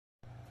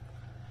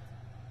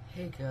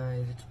Hey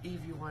guys, it's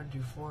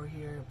EV124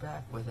 here,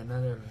 back with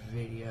another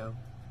video,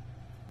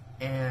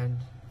 and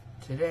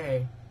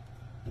today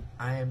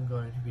I am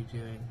going to be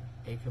doing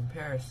a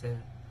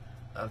comparison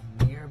of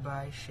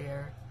Nearby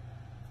Share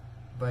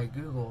by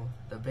Google,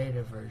 the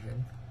beta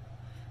version,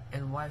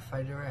 and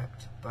Wi-Fi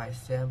Direct by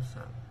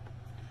Samsung.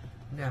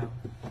 Now,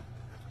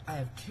 I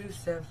have two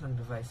Samsung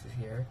devices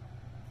here,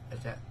 a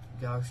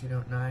Galaxy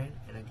Note 9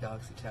 and a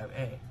Galaxy Tab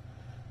A.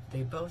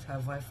 They both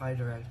have Wi-Fi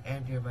Direct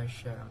and Nearby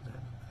Share on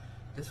them.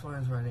 This one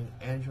is running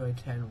Android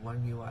 10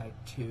 One UI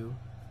 2.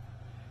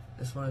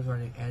 This one is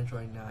running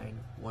Android 9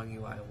 One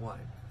UI 1.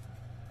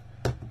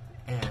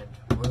 And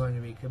we're going to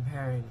be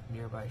comparing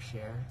Nearby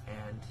Share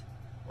and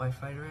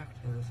Wi-Fi Direct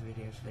in this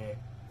video today.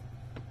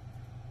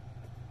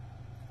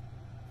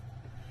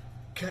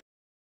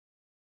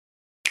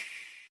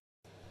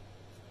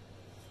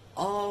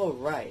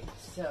 Alright,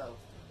 so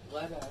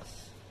let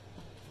us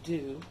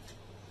do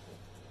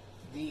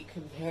the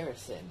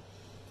comparison.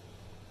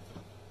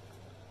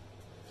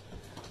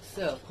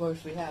 So, of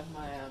course, we have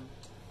my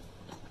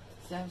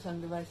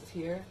Samsung devices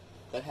here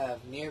that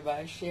have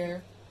Nearby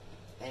Share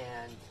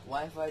and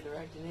Wi-Fi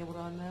Direct enabled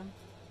on them.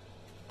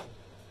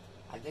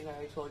 I think I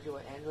already told you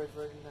what Android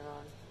version they're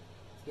on.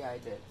 Yeah, I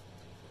did.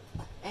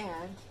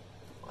 And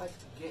let's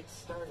get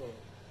started.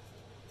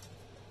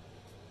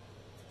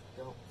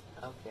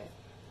 Okay.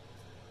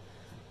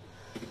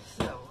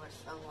 So, let's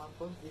unlock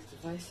both these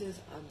devices.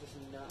 I'm just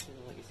not going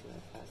to let you see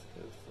my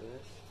passcode for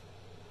this.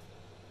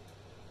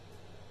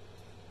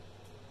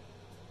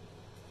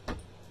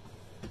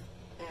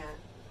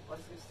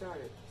 Let's get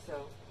started.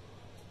 So,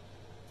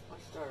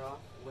 let's start off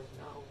with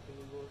not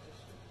opening Google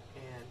Assistant,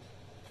 and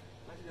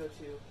let's go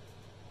to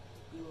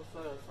Google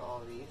Photos for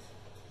all of these,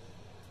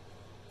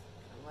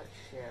 and let's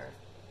share.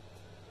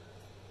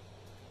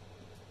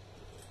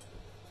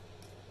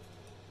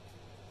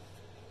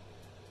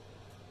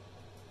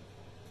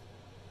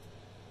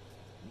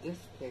 This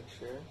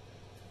picture,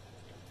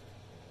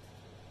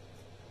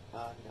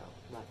 no,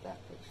 not that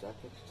picture.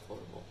 That picture's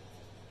horrible.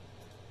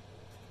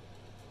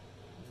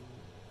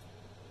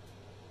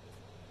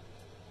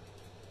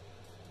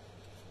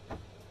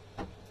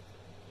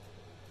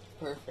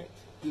 Perfect.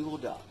 Google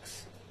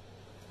Docs.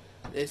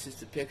 This is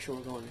the picture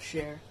we're going to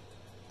share.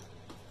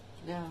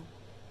 Now,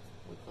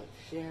 we click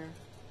share.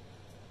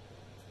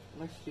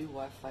 Let's do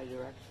Wi-Fi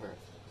Direct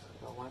first.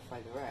 So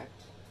Wi-Fi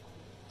Direct.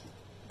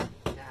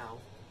 Now,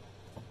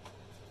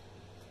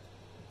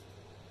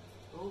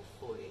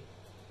 hopefully,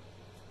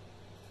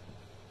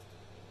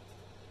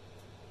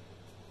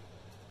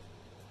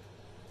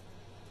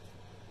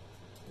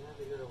 you have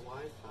to go to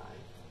Wi-Fi.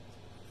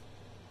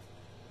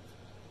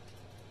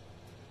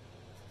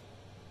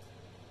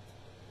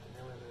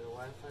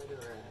 Wi-Fi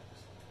Direct,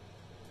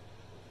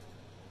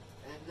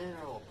 and then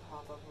it will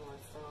pop up on my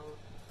phone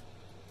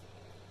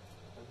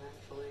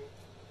eventually.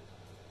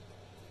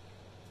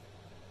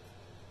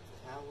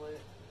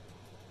 Tablet.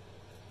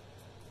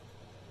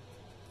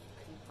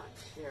 Cannot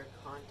share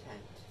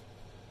content.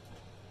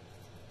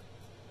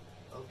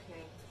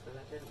 Okay, so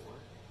that didn't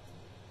work.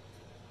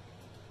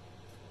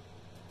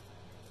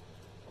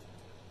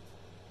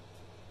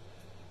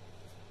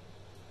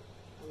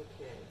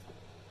 Okay.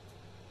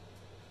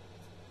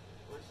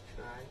 Let's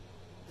try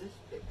this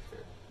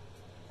picture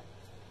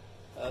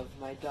of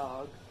my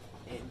dog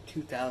in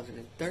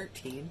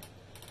 2013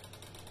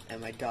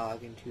 and my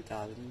dog in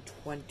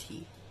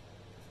 2020.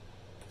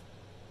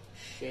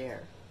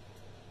 Share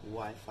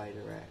Wi-Fi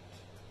Direct.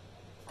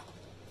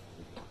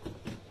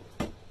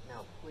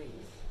 Now please,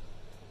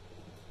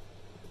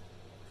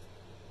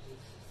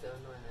 it's so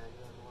annoying that I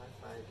go on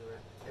Wi-Fi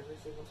Direct every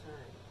single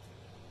time.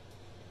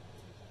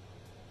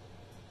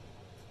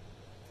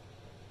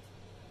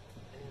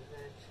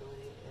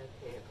 Eventually,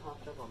 okay, it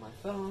popped up on my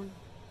phone.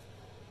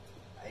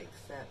 I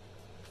accept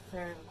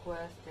friend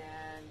request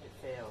and it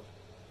failed.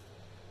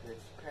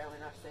 It's apparently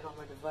not saved on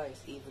my device,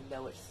 even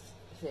though it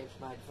saves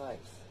my device,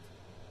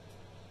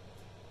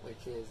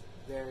 which is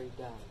very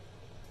dumb.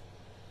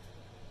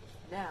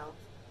 Now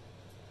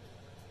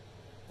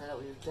that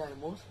we've done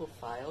multiple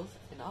files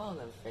and all of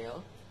them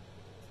failed,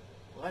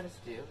 let us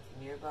do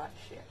Nearby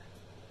Share.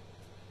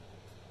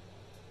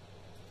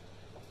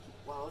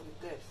 Well, look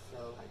at this.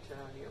 So I turn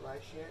on Nearby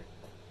Share,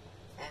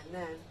 and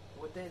then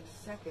within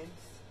seconds,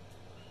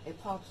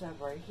 it pops up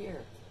right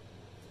here.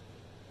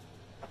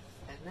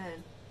 And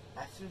then,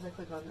 as soon as I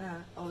click on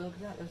that, oh look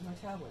at that, there's my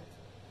tablet.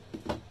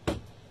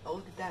 Oh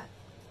look at that.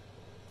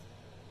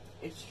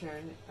 It's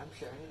sharing, I'm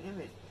sharing an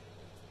image.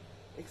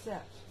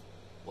 Except,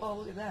 whoa,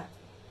 look at that.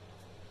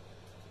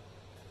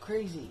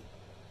 Crazy.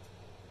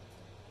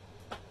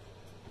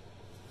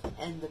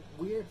 And the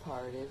weird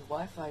part is,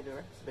 Wi-Fi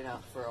Direct's been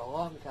out for a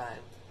long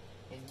time,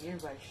 and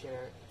Nearby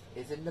Share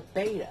is in the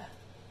beta.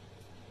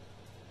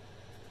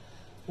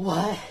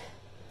 What?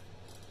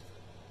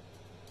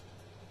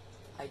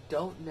 I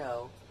don't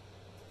know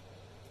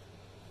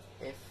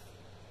if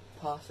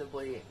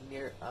possibly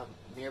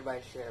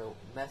Nearby Share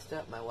messed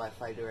up my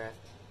Wi-Fi Direct,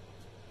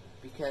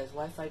 because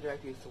Wi-Fi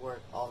Direct used to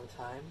work all the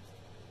time,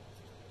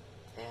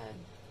 and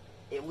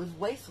it was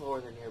way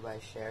slower than Nearby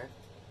Share,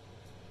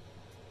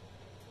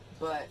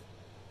 but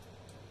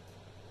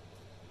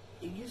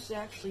it used to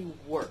actually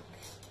work,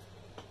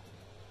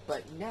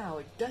 but now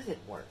it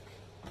doesn't work.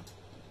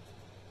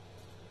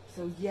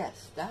 So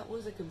yes, that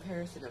was a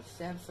comparison of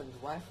Samsung's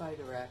Wi-Fi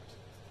Direct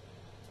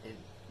and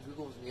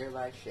Google's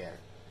Nearby Share.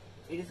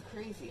 It is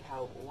crazy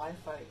how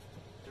Wi-Fi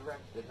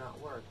Direct did not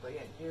work, but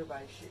yet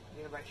Nearby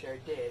Share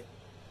did,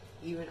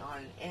 even on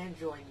an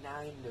Android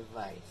 9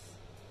 device.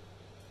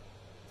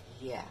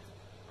 Yeah.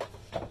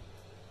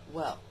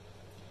 Well,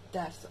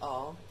 that's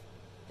all.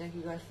 Thank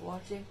you guys for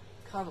watching.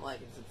 Comment, like,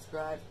 and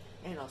subscribe,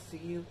 and I'll see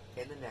you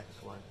in the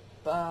next one.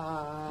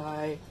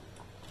 Bye!